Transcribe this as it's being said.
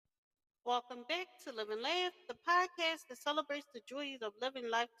Welcome back to Live and Laugh, the podcast that celebrates the joys of living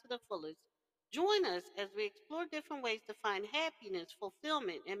life to the fullest. Join us as we explore different ways to find happiness,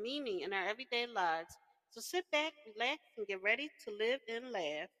 fulfillment, and meaning in our everyday lives. So sit back, relax, and get ready to live and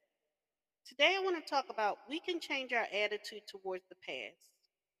laugh. Today, I want to talk about we can change our attitude towards the past.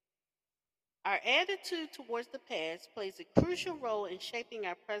 Our attitude towards the past plays a crucial role in shaping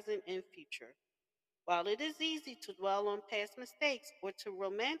our present and future. While it is easy to dwell on past mistakes or to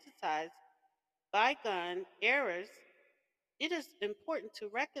romanticize bygone eras, it is important to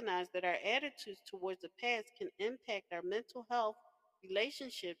recognize that our attitudes towards the past can impact our mental health,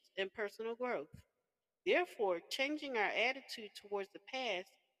 relationships, and personal growth. Therefore, changing our attitude towards the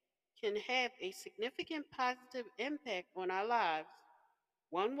past can have a significant positive impact on our lives.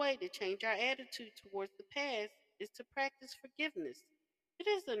 One way to change our attitude towards the past is to practice forgiveness. It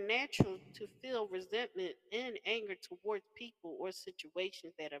is unnatural to feel resentment and anger towards people or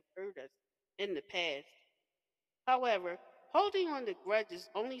situations that have hurt us in the past. However, holding on to grudges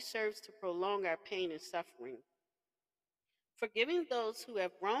only serves to prolong our pain and suffering. Forgiving those who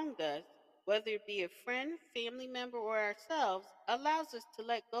have wronged us, whether it be a friend, family member, or ourselves, allows us to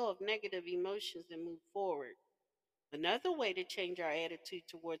let go of negative emotions and move forward. Another way to change our attitude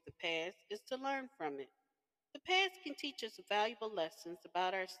toward the past is to learn from it. The past can teach us valuable lessons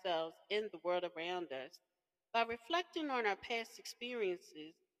about ourselves and the world around us. By reflecting on our past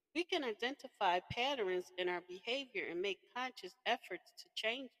experiences, we can identify patterns in our behavior and make conscious efforts to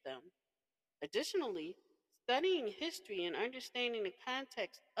change them. Additionally, studying history and understanding the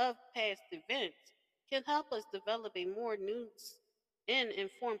context of past events can help us develop a more nuanced and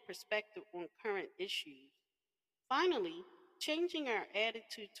informed perspective on current issues. Finally, changing our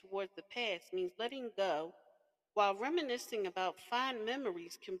attitude towards the past means letting go. While reminiscing about fond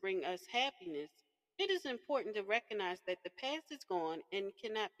memories can bring us happiness, it is important to recognize that the past is gone and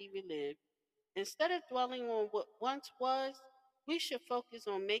cannot be relived. Instead of dwelling on what once was, we should focus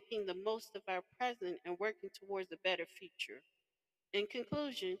on making the most of our present and working towards a better future. In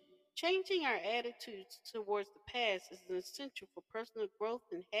conclusion, changing our attitudes towards the past is essential for personal growth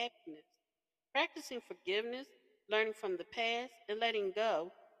and happiness. Practicing forgiveness, learning from the past, and letting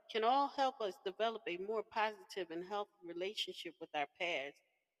go can all help us develop a more positive and healthy relationship with our past.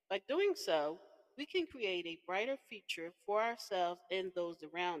 By doing so, we can create a brighter future for ourselves and those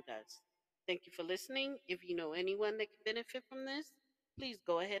around us. Thank you for listening. If you know anyone that can benefit from this, please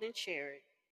go ahead and share it.